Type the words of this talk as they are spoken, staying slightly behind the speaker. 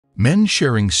Men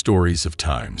Sharing Stories of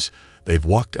Times They've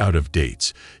Walked Out of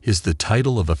Dates is the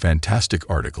title of a fantastic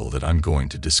article that I'm going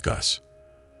to discuss.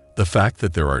 The fact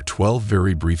that there are 12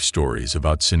 very brief stories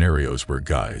about scenarios where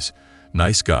guys,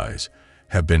 nice guys,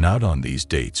 have been out on these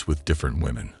dates with different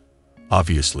women.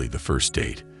 Obviously, the first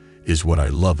date is what I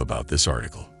love about this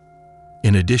article.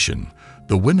 In addition,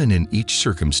 the women in each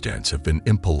circumstance have been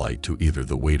impolite to either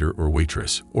the waiter or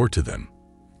waitress or to them.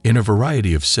 In a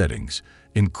variety of settings,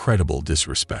 incredible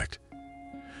disrespect.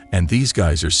 And these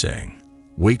guys are saying,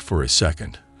 wait for a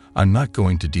second, I'm not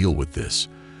going to deal with this,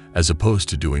 as opposed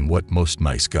to doing what most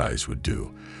nice guys would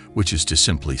do, which is to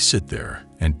simply sit there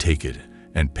and take it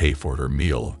and pay for her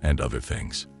meal and other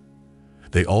things.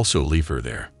 They also leave her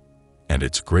there. And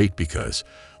it's great because,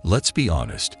 let's be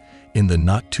honest, in the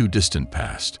not-too-distant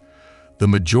past, the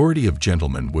majority of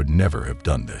gentlemen would never have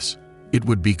done this. It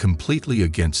would be completely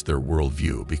against their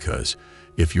worldview because,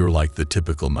 if you're like the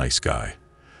typical nice guy,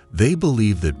 they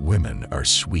believe that women are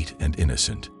sweet and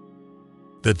innocent,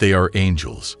 that they are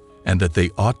angels, and that they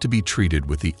ought to be treated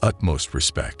with the utmost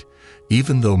respect,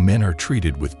 even though men are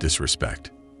treated with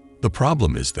disrespect. The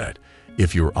problem is that,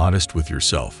 if you're honest with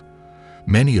yourself,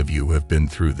 many of you have been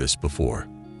through this before.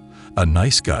 A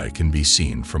nice guy can be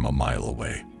seen from a mile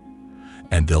away,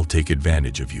 and they'll take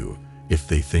advantage of you if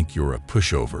they think you're a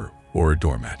pushover or a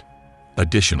doormat.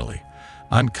 Additionally,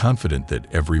 I'm confident that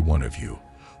every one of you,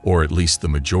 or at least the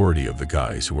majority of the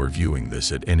guys who are viewing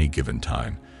this at any given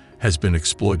time, has been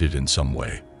exploited in some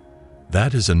way.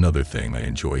 That is another thing I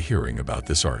enjoy hearing about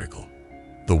this article.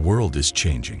 The world is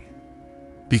changing.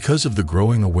 Because of the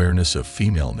growing awareness of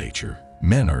female nature,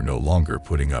 men are no longer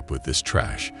putting up with this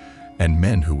trash, and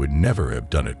men who would never have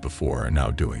done it before are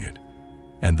now doing it.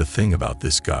 And the thing about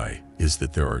this guy is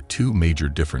that there are two major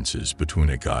differences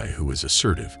between a guy who is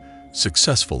assertive,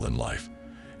 successful in life,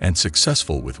 and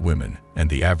successful with women, and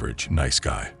the average nice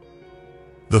guy.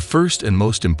 The first and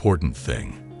most important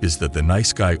thing is that the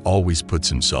nice guy always puts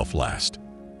himself last.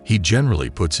 He generally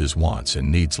puts his wants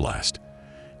and needs last.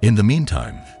 In the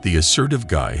meantime, the assertive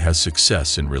guy has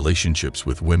success in relationships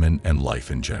with women and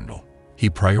life in general. He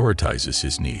prioritizes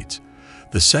his needs.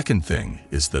 The second thing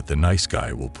is that the nice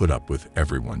guy will put up with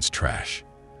everyone's trash.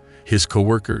 His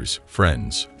coworkers,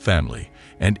 friends, family,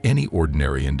 and any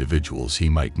ordinary individuals he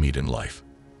might meet in life.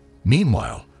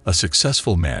 Meanwhile, a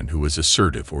successful man who is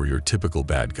assertive or your typical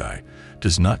bad guy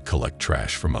does not collect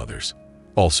trash from others.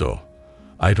 Also,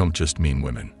 I don't just mean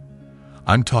women.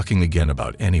 I'm talking again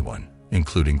about anyone,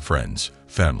 including friends,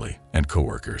 family, and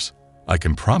coworkers. I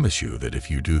can promise you that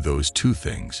if you do those two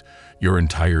things, your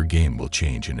entire game will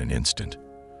change in an instant.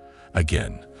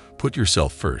 Again, put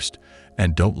yourself first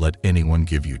and don't let anyone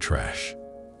give you trash.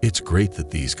 It's great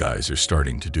that these guys are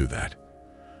starting to do that.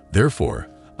 Therefore,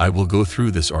 I will go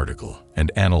through this article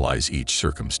and analyze each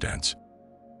circumstance.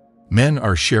 Men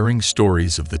Are Sharing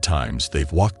Stories of the Times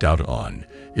They've Walked Out On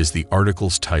is the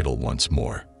article's title once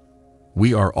more.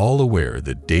 We are all aware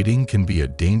that dating can be a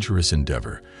dangerous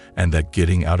endeavor and that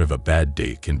getting out of a bad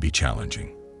date can be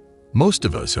challenging. Most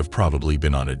of us have probably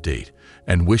been on a date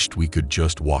and wished we could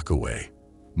just walk away.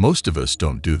 Most of us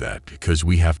don't do that because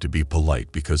we have to be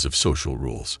polite because of social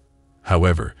rules.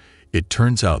 However, it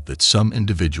turns out that some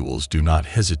individuals do not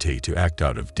hesitate to act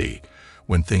out of date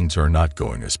when things are not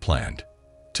going as planned.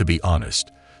 To be honest,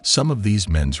 some of these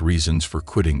men's reasons for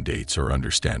quitting dates are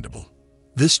understandable.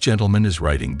 This gentleman is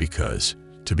writing because,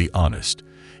 to be honest,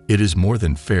 it is more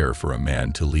than fair for a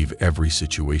man to leave every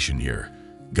situation here,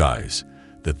 guys,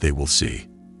 that they will see.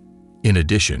 In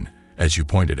addition, as you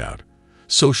pointed out,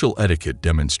 social etiquette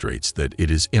demonstrates that it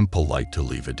is impolite to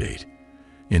leave a date.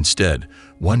 Instead,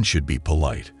 one should be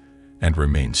polite and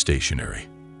remain stationary.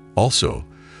 Also,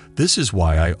 this is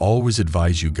why I always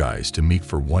advise you guys to meet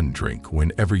for one drink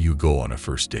whenever you go on a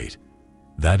first date.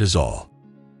 That is all.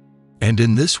 And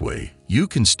in this way, you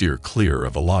can steer clear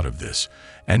of a lot of this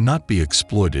and not be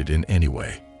exploited in any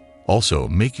way. Also,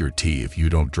 make your tea if you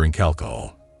don't drink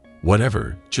alcohol.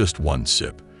 Whatever, just one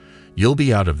sip. You'll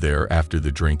be out of there after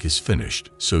the drink is finished,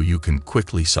 so you can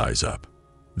quickly size up.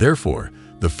 Therefore,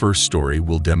 the first story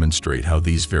will demonstrate how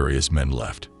these various men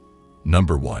left.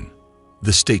 Number 1.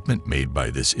 The statement made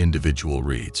by this individual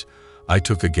reads, "I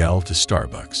took a gal to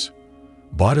Starbucks.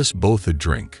 Bought us both a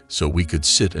drink so we could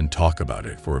sit and talk about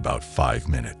it for about 5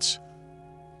 minutes.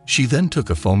 She then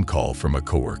took a phone call from a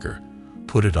coworker,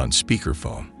 put it on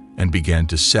speakerphone, and began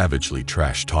to savagely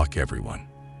trash talk everyone.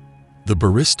 The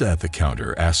barista at the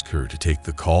counter asked her to take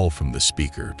the call from the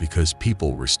speaker because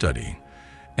people were studying,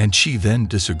 and she then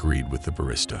disagreed with the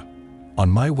barista. On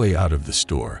my way out of the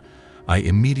store, I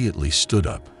immediately stood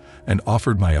up and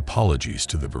offered my apologies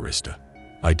to the barista.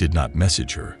 I did not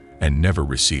message her and never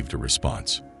received a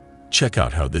response. Check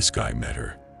out how this guy met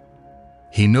her.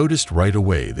 He noticed right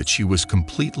away that she was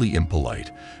completely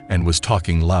impolite and was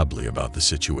talking loudly about the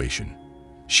situation.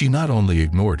 She not only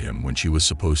ignored him when she was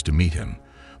supposed to meet him,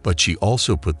 but she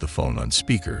also put the phone on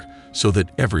speaker so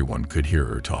that everyone could hear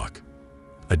her talk.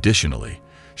 Additionally,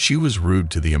 she was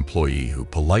rude to the employee who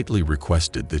politely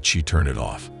requested that she turn it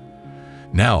off.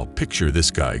 Now, picture this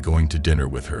guy going to dinner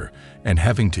with her and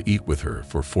having to eat with her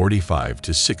for 45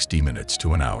 to 60 minutes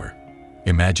to an hour.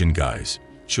 Imagine, guys,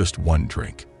 just one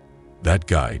drink. That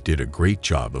guy did a great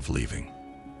job of leaving.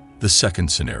 The second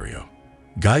scenario.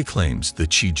 Guy claims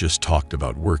that she just talked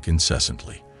about work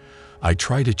incessantly. I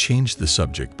try to change the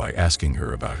subject by asking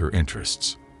her about her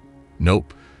interests.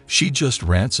 Nope, she just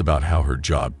rants about how her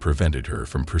job prevented her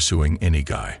from pursuing any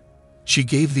guy. She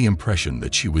gave the impression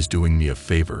that she was doing me a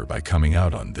favor by coming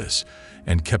out on this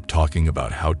and kept talking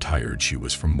about how tired she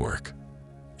was from work.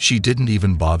 She didn't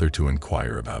even bother to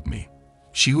inquire about me.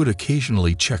 She would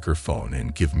occasionally check her phone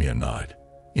and give me a nod,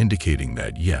 indicating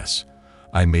that, yes,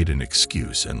 I made an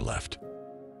excuse and left.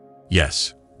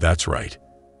 Yes, that's right.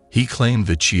 He claimed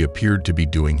that she appeared to be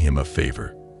doing him a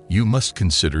favor. You must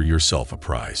consider yourself a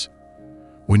prize.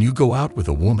 When you go out with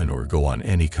a woman or go on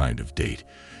any kind of date,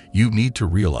 you need to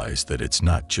realize that it's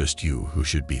not just you who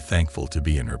should be thankful to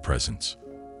be in her presence.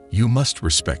 You must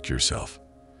respect yourself.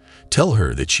 Tell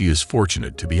her that she is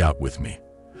fortunate to be out with me.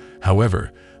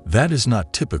 However, that is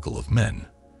not typical of men.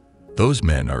 Those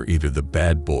men are either the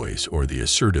bad boys or the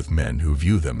assertive men who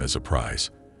view them as a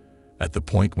prize. At the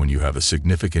point when you have a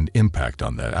significant impact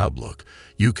on that outlook,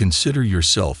 you consider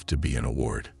yourself to be an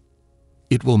award.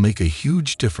 It will make a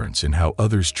huge difference in how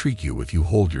others treat you if you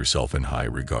hold yourself in high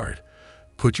regard.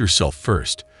 Put yourself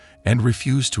first and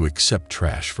refuse to accept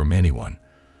trash from anyone.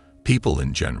 People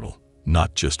in general,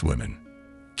 not just women.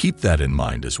 Keep that in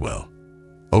mind as well.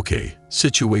 Okay,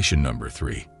 situation number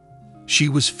 3. She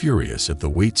was furious at the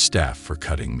wait staff for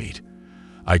cutting meat.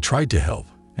 I tried to help,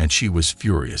 and she was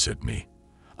furious at me.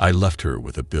 I left her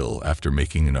with a bill after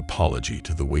making an apology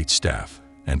to the wait staff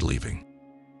and leaving.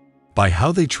 By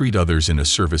how they treat others in a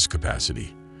service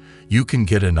capacity, you can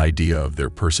get an idea of their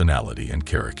personality and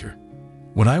character.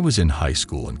 When I was in high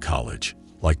school and college,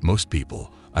 like most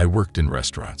people, I worked in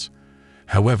restaurants.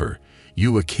 However,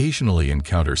 you occasionally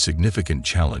encounter significant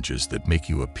challenges that make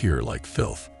you appear like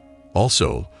filth.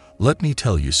 Also, let me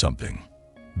tell you something.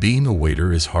 Being a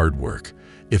waiter is hard work.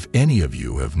 If any of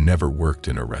you have never worked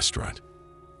in a restaurant,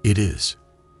 it is,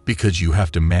 because you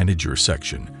have to manage your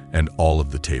section and all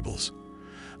of the tables.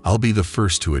 I'll be the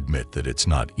first to admit that it's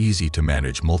not easy to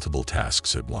manage multiple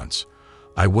tasks at once.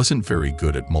 I wasn't very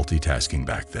good at multitasking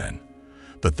back then,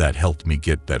 but that helped me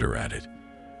get better at it.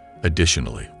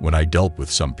 Additionally, when I dealt with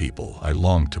some people, I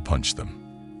longed to punch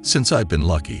them. Since I've been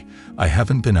lucky, I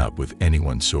haven't been out with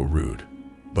anyone so rude.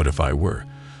 But if I were,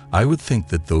 I would think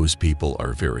that those people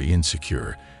are very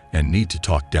insecure and need to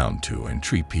talk down to and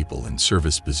treat people in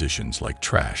service positions like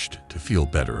trashed to feel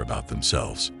better about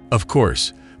themselves. Of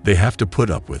course, they have to put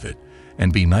up with it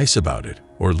and be nice about it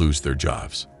or lose their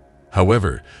jobs.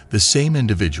 However, the same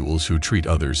individuals who treat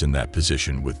others in that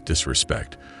position with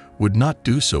disrespect would not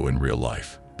do so in real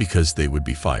life because they would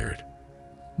be fired.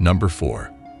 Number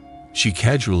 4. She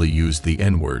casually used the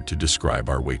N-word to describe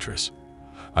our waitress.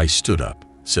 I stood up,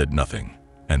 said nothing,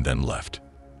 and then left.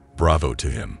 Bravo to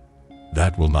him.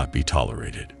 That will not be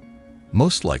tolerated.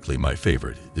 Most likely my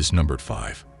favorite is number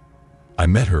 5. I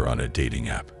met her on a dating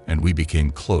app and we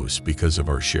became close because of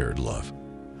our shared love.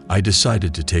 I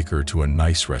decided to take her to a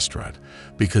nice restaurant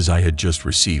because I had just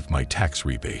received my tax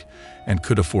rebate and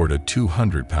could afford a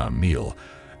 £200 meal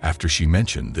after she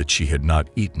mentioned that she had not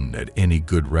eaten at any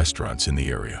good restaurants in the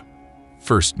area.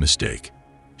 First mistake.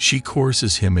 She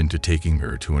coerces him into taking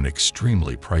her to an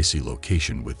extremely pricey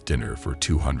location with dinner for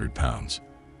 £200.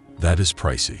 That is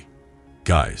pricey.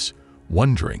 Guys,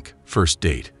 one drink, first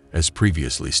date, as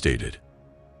previously stated.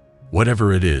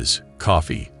 Whatever it is,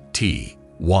 coffee, tea,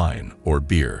 wine, or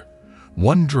beer,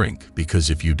 one drink, because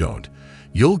if you don't,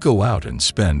 you'll go out and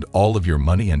spend all of your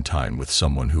money and time with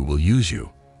someone who will use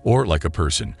you, or like a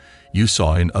person you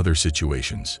saw in other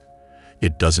situations.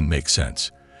 It doesn't make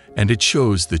sense, and it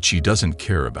shows that she doesn't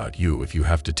care about you if you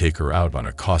have to take her out on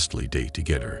a costly date to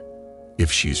get her.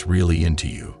 If she's really into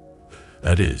you,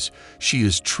 that is, she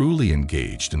is truly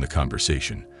engaged in the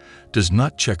conversation, does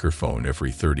not check her phone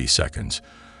every 30 seconds,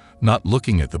 not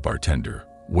looking at the bartender,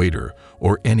 waiter,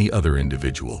 or any other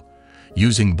individual,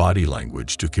 using body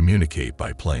language to communicate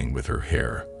by playing with her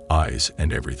hair, eyes,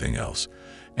 and everything else,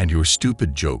 and your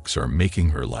stupid jokes are making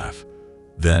her laugh,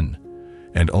 then,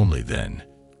 and only then,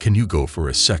 can you go for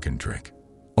a second drink.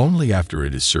 Only after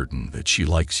it is certain that she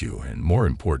likes you and, more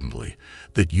importantly,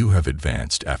 that you have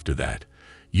advanced after that,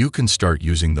 you can start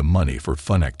using the money for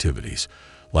fun activities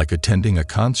like attending a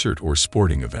concert or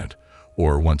sporting event,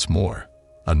 or once more,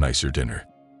 a nicer dinner.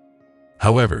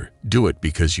 However, do it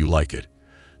because you like it.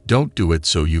 Don't do it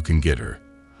so you can get her.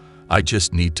 I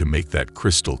just need to make that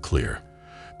crystal clear,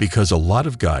 because a lot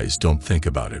of guys don't think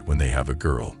about it when they have a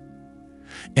girl.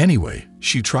 Anyway,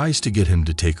 she tries to get him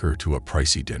to take her to a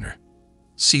pricey dinner.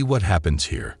 See what happens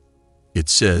here. It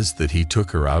says that he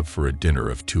took her out for a dinner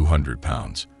of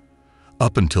 £200.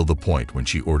 Up until the point when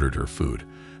she ordered her food,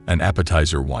 an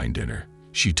appetizer wine dinner,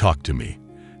 she talked to me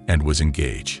and was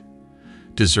engaged.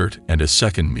 Dessert and a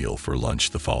second meal for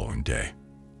lunch the following day.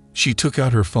 She took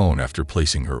out her phone after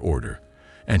placing her order,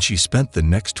 and she spent the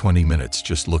next 20 minutes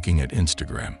just looking at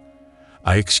Instagram.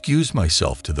 I excused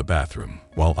myself to the bathroom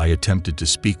while I attempted to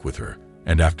speak with her,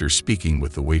 and after speaking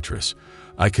with the waitress,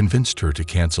 I convinced her to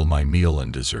cancel my meal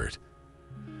and dessert.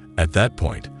 At that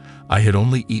point, I had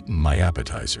only eaten my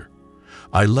appetizer.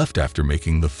 I left after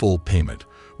making the full payment,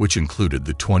 which included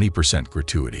the 20%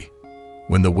 gratuity.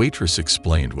 When the waitress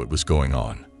explained what was going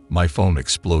on, my phone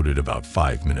exploded about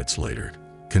 5 minutes later.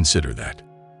 Consider that.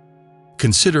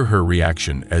 Consider her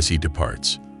reaction as he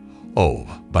departs. Oh,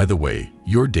 by the way,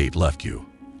 your date left you,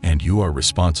 and you are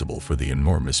responsible for the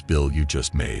enormous bill you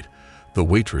just made. The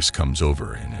waitress comes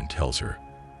over and tells her.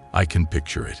 I can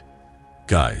picture it.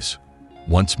 Guys,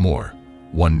 once more,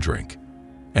 one drink.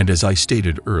 And as I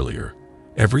stated earlier,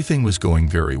 everything was going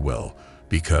very well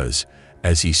because,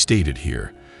 as he stated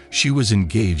here, she was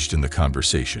engaged in the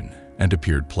conversation and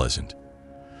appeared pleasant.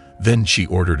 Then she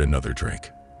ordered another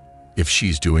drink. If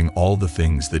she's doing all the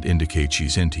things that indicate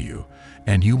she's into you,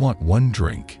 and you want one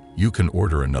drink, you can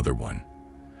order another one.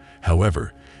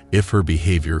 However, if her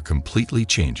behavior completely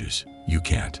changes, you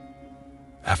can't.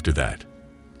 After that,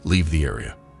 leave the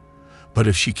area. But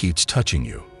if she keeps touching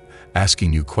you,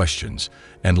 asking you questions,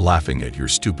 and laughing at your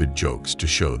stupid jokes to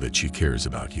show that she cares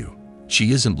about you,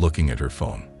 she isn't looking at her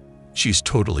phone. She's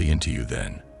totally into you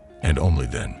then, and only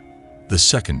then. The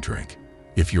second drink,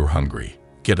 if you're hungry,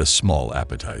 get a small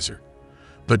appetizer.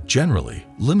 But generally,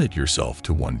 limit yourself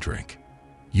to one drink.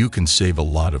 You can save a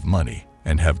lot of money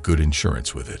and have good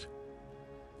insurance with it.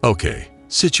 Okay,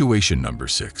 situation number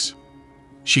 6.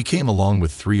 She came along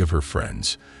with 3 of her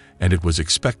friends, and it was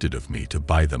expected of me to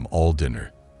buy them all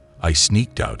dinner. I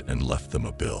sneaked out and left them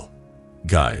a bill.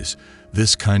 Guys,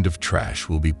 this kind of trash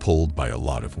will be pulled by a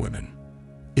lot of women.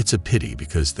 It's a pity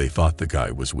because they thought the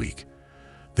guy was weak.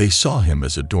 They saw him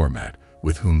as a doormat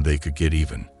with whom they could get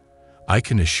even. I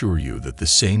can assure you that the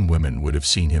same women would have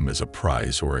seen him as a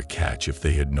prize or a catch if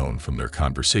they had known from their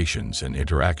conversations and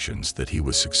interactions that he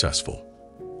was successful.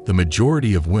 The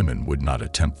majority of women would not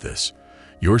attempt this.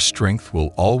 Your strength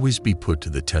will always be put to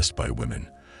the test by women,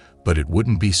 but it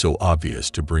wouldn't be so obvious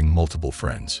to bring multiple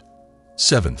friends.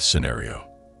 7th scenario.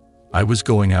 I was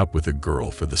going out with a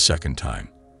girl for the second time.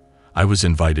 I was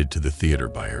invited to the theater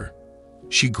by her.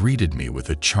 She greeted me with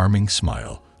a charming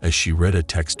smile as she read a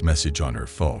text message on her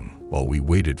phone while we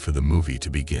waited for the movie to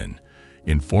begin,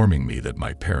 informing me that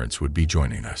my parents would be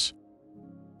joining us.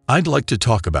 I'd like to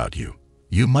talk about you.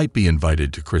 You might be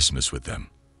invited to Christmas with them.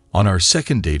 On our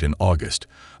second date in August,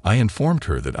 I informed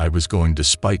her that I was going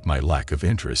despite my lack of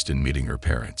interest in meeting her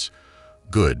parents.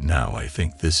 Good, now I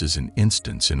think this is an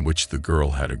instance in which the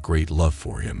girl had a great love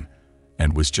for him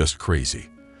and was just crazy.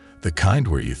 The kind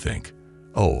where you think,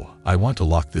 oh, I want to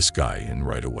lock this guy in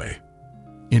right away.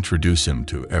 Introduce him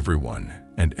to everyone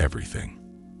and everything.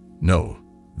 No,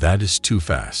 that is too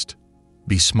fast.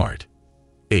 Be smart.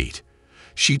 8.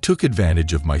 She took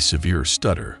advantage of my severe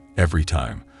stutter every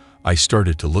time I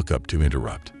started to look up to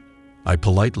interrupt. I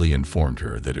politely informed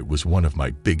her that it was one of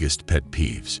my biggest pet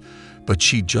peeves, but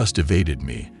she just evaded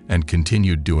me and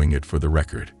continued doing it for the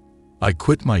record. I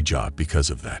quit my job because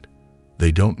of that.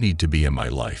 They don't need to be in my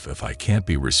life if I can't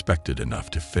be respected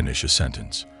enough to finish a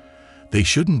sentence. They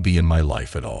shouldn't be in my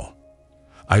life at all.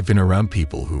 I've been around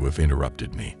people who have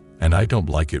interrupted me, and I don't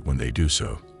like it when they do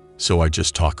so, so I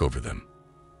just talk over them.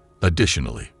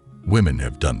 Additionally, women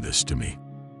have done this to me.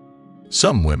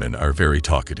 Some women are very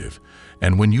talkative,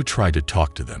 and when you try to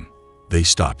talk to them, they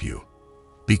stop you.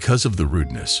 Because of the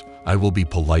rudeness, I will be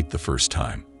polite the first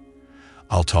time.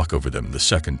 I'll talk over them the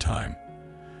second time,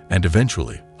 and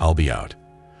eventually I'll be out.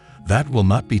 That will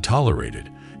not be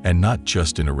tolerated, and not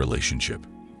just in a relationship.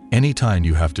 Anytime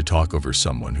you have to talk over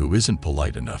someone who isn't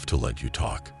polite enough to let you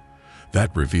talk,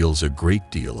 that reveals a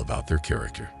great deal about their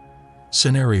character.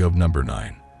 Scenario number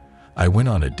 9. I went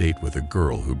on a date with a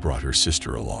girl who brought her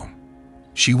sister along.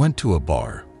 She went to a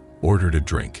bar, ordered a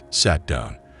drink, sat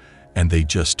down, and they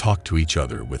just talked to each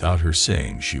other without her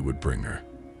saying she would bring her.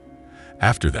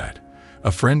 After that,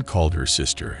 a friend called her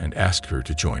sister and asked her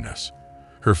to join us.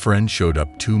 Her friend showed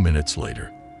up 2 minutes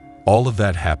later. All of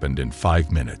that happened in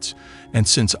 5 minutes, and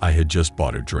since I had just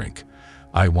bought a drink,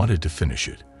 I wanted to finish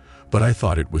it, but I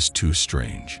thought it was too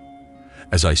strange.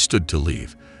 As I stood to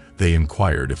leave, they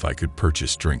inquired if I could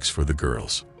purchase drinks for the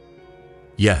girls.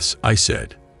 Yes, I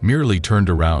said, merely turned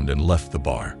around and left the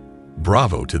bar.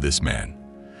 Bravo to this man.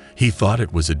 He thought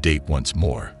it was a date once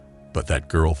more, but that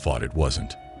girl thought it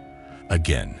wasn't.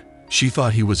 Again, she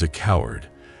thought he was a coward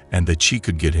and that she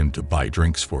could get him to buy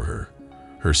drinks for her,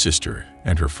 her sister,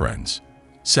 and her friends.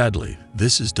 Sadly,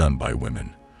 this is done by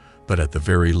women, but at the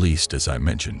very least, as I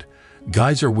mentioned,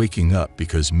 guys are waking up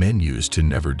because men used to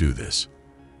never do this.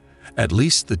 At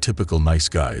least the typical nice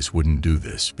guys wouldn't do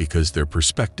this because their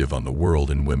perspective on the world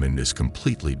and women is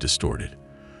completely distorted,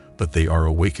 but they are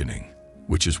awakening,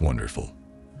 which is wonderful.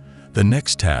 The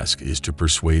next task is to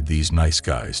persuade these nice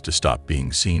guys to stop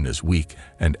being seen as weak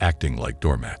and acting like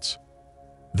doormats.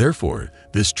 Therefore,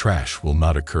 this trash will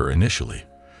not occur initially,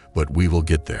 but we will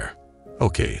get there.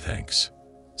 Okay, thanks.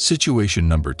 Situation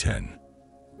number 10.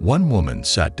 One woman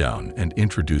sat down and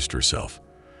introduced herself.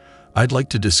 I'd like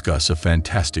to discuss a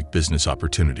fantastic business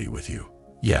opportunity with you.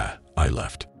 Yeah, I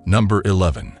left. Number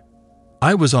 11.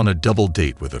 I was on a double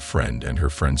date with a friend and her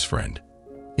friend's friend.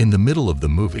 In the middle of the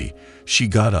movie, she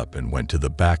got up and went to the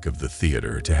back of the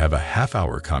theater to have a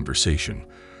half-hour conversation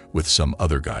with some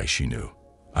other guy she knew.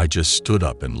 I just stood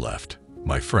up and left.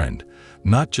 My friend,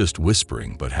 not just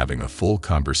whispering but having a full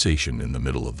conversation in the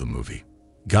middle of the movie.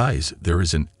 Guys, there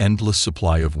is an endless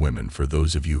supply of women for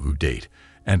those of you who date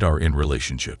and are in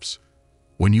relationships.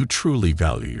 When you truly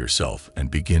value yourself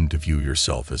and begin to view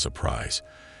yourself as a prize,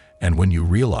 and when you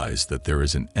realize that there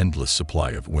is an endless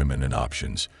supply of women and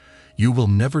options, you will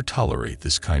never tolerate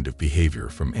this kind of behavior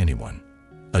from anyone.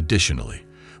 Additionally,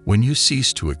 when you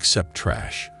cease to accept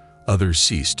trash, others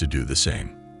cease to do the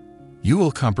same. You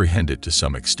will comprehend it to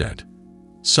some extent.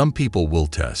 Some people will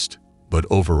test, but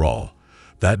overall,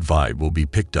 that vibe will be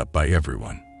picked up by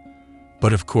everyone.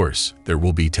 But of course, there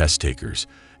will be test takers,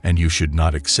 and you should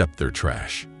not accept their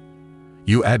trash.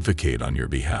 You advocate on your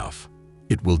behalf.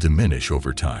 It will diminish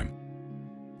over time.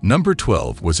 Number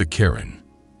 12 was a Karen.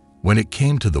 When it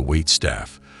came to the wait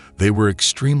staff, they were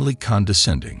extremely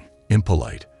condescending,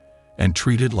 impolite, and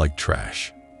treated like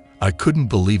trash. I couldn't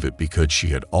believe it because she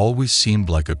had always seemed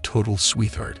like a total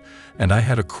sweetheart, and I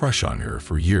had a crush on her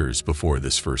for years before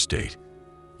this first date.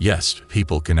 Yes,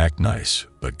 people can act nice,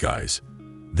 but guys,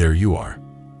 there you are.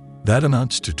 That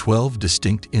amounts to 12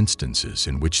 distinct instances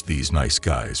in which these nice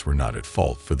guys were not at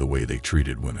fault for the way they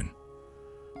treated women.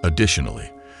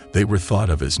 Additionally, they were thought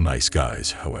of as nice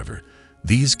guys, however.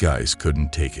 These guys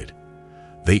couldn't take it.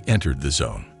 They entered the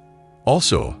zone.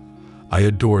 Also, I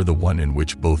adore the one in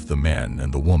which both the man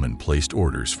and the woman placed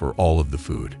orders for all of the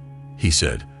food. He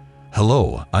said,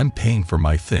 "Hello, I'm paying for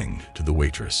my thing," to the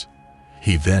waitress.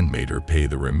 He then made her pay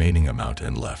the remaining amount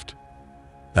and left.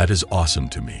 That is awesome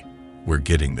to me. We're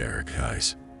getting there,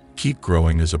 guys. Keep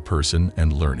growing as a person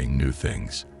and learning new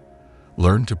things.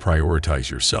 Learn to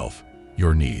prioritize yourself,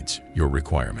 your needs, your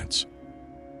requirements.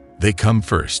 They come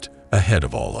first, ahead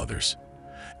of all others.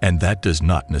 And that does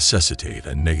not necessitate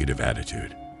a negative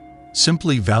attitude.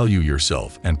 Simply value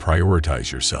yourself and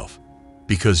prioritize yourself,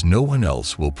 because no one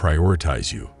else will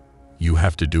prioritize you. You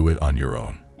have to do it on your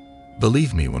own.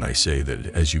 Believe me when I say that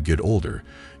as you get older,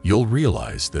 you'll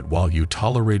realize that while you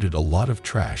tolerated a lot of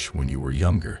trash when you were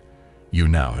younger, you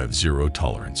now have zero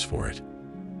tolerance for it.